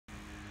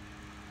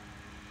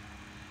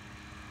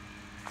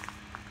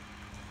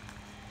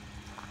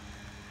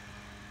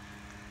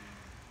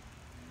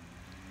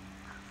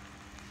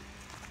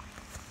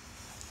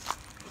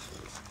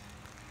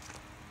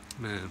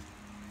Man,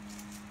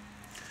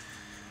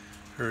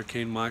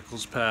 Hurricane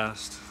Michael's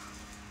passed.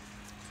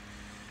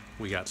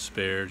 We got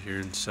spared here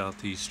in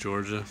southeast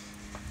Georgia.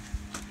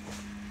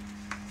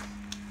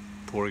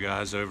 Poor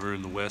guys over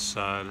in the west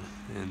side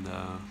and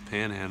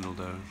Panhandle,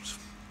 though,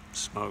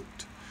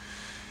 smoked.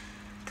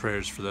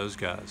 Prayers for those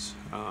guys.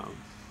 But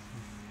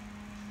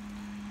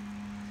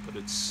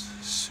it's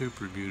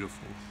super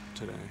beautiful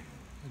today.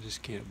 I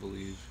just can't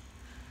believe.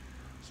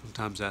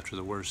 Sometimes after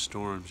the worst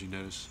storms, you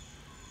notice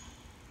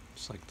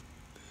it's like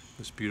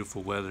this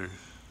beautiful weather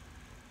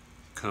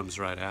comes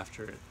right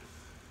after it. And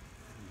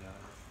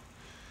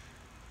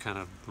kind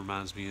of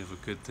reminds me of a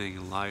good thing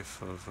in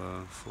life, of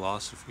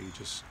philosophy.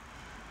 Just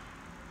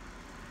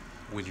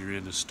when you're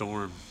in a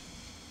storm,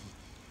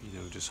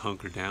 just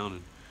hunker down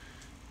and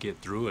get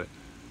through it,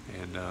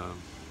 and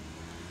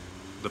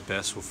the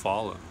best will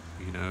follow.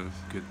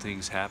 Good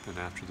things happen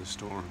after the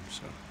storm.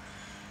 So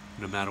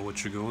no matter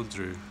what you're going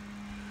through,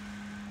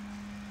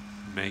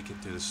 make it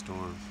through the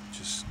storm.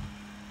 Just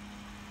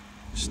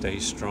stay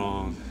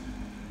strong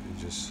and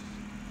just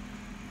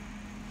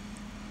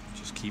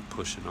keep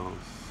pushing on.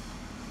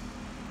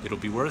 It'll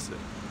be worth it.